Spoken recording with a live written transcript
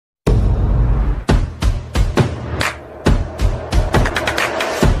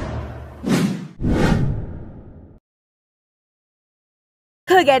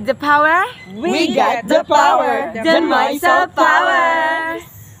Who get the power? We get the power. The Mice of Power.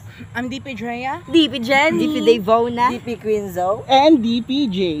 I'm DP Drea, DP Jenny, DP Devona, DP Quinzo, and DP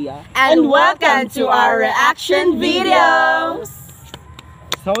Jaya. and welcome to our reaction videos.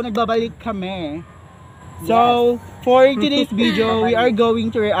 So, nagbabalik kami. So, for today's video, we are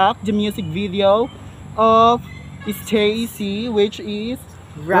going to react the music video of Stayc, which is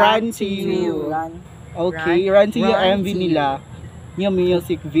RUN2U. Okay, RUN2U MV nila. Yung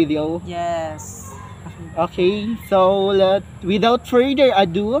music video. Yes. Okay, so without further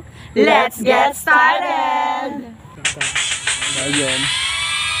ado, Let's get started. ayun.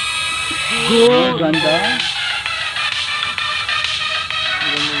 Good, ganda.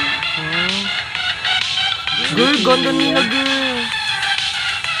 Girl, ganda nila, girl.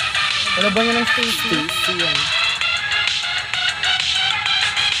 Ano ba yun ng Stayc? yan.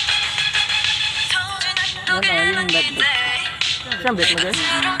 Ano yung bet-bet? Siyang bet mo, girl?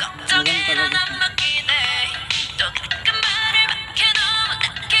 Maganda talaga siya.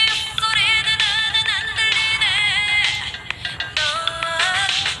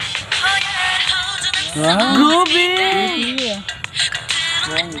 Wow. Grabe!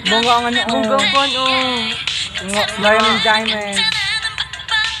 Bongga ang ano. Bonggang kon, oh. Diamond Diamond.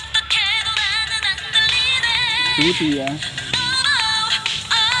 Pretty, ah.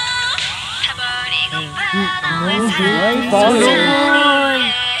 Ay, follow.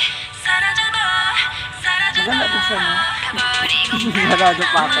 Maganda po siya, no? Sarado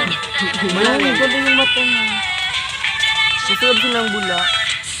pa ako. Malamig ko din yung mata mo. Susunod silang bula.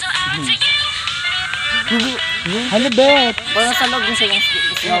 Ano, Bet? Parang sa loob siya yung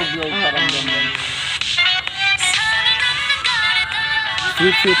snow globe. Parang ganyan.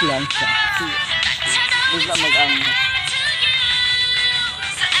 Sweet lang siya. Bigla mag-ano.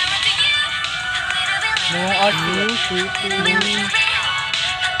 Mga art sweet.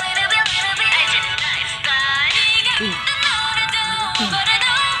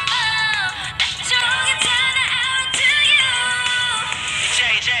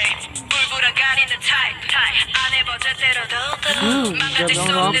 Gandang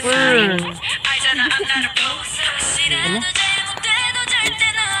rapper.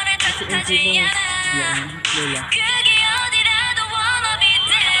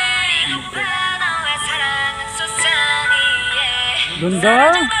 Ganda.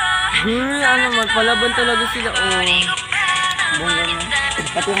 Girl, ano, magpalaban talaga sila, oh. Bongga mo.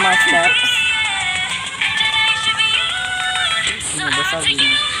 Pati yung mga steps. Nabasag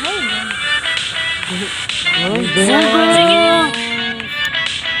yun. Ay, Bet.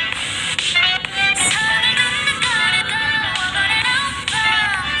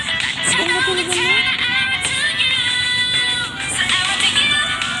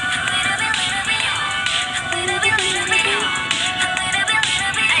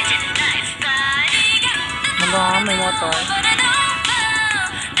 May motor.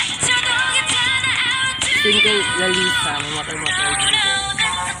 Sing kay Lalisa, may motor-motor dito.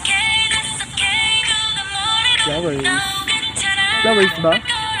 Flowers. Flowers ba?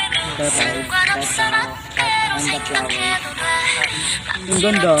 Petals. And the flowers. Ang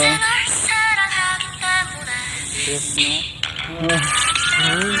ganda. Yes, no?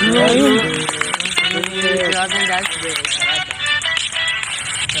 Ayun. Grabe ang dance, girl.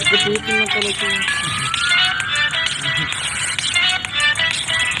 Puputin mo talaga yun.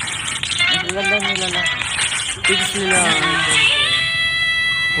 Ang ganda nila na. Tigs nila. Ay,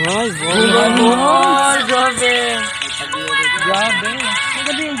 Oh, grabe. grabe.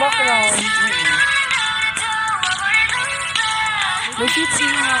 Maganda yung background. May shit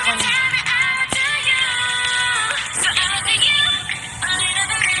scene nga kami.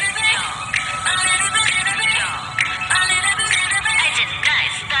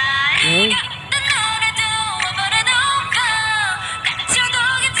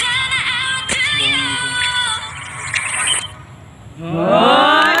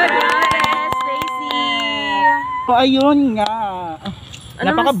 So, ayun nga. Ano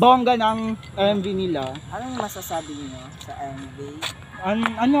Napakabongga ng MV nila. Anong masasabi niyo sa MV?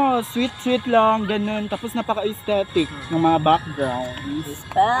 Ano, sweet lang, ganun. Tapos napaka-aesthetic ng mga backgrounds.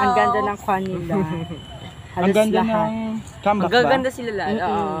 Ang ganda ng kwan nila. Ang ganda ng comeback ba? Magaganda sila lahat.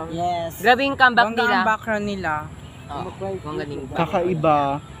 Oo. Yes. Grabe yung comeback Bongga nila. ang background nila. Ang galing. Kakaiba.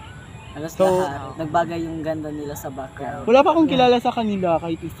 Alas So, lahat. Nagbagay yung ganda nila sa background. Wala pa akong kilala sa kanila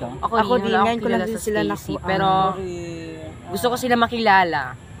kahit isa. Ako din, wala ngayon ko lang kilala din sa sila Stayc, nakuha. Pero gusto ko sila makilala.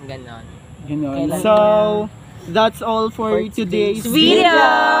 Ganon. Ganun. Kailan So, that's all for today's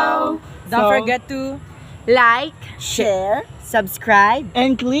Video! Don't So, forget to Like, share, subscribe.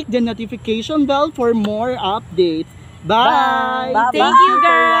 and click the notification bell for more updates. Bye! Bye. thank you,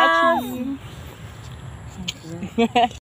 girl!